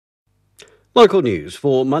Local news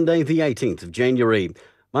for Monday, the 18th of January.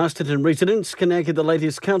 Masterton residents can now get the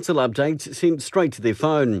latest council updates sent straight to their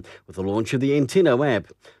phone with the launch of the Anteno app.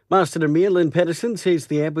 Masterton Mayor Lynn Patterson says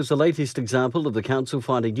the app was the latest example of the council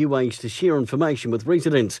finding new ways to share information with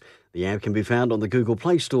residents. The app can be found on the Google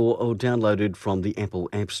Play Store or downloaded from the Apple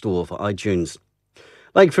App Store for iTunes.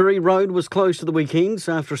 Lake Ferry Road was closed to the weekends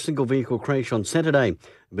after a single vehicle crash on Saturday.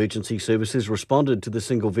 Emergency services responded to the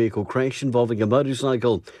single vehicle crash involving a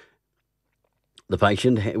motorcycle. The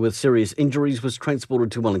patient with serious injuries was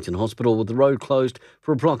transported to Wellington Hospital with the road closed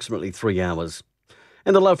for approximately 3 hours.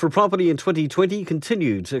 And the love for property in 2020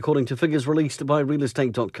 continued, according to figures released by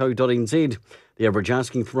realestate.co.nz. The average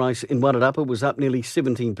asking price in Wairarapa was up nearly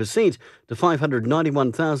 17% to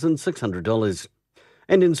 $591,600.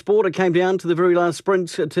 And in sport, it came down to the very last sprint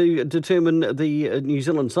to determine the New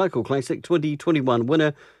Zealand Cycle Classic 2021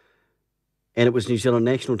 winner, and it was New Zealand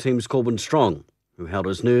national team's Corbin Strong, who held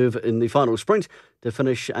his nerve in the final sprint to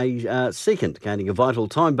finish a second, gaining a vital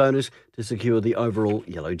time bonus to secure the overall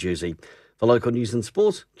yellow jersey. For local news and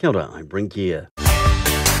sport, kia ora, I'm Brent Gare.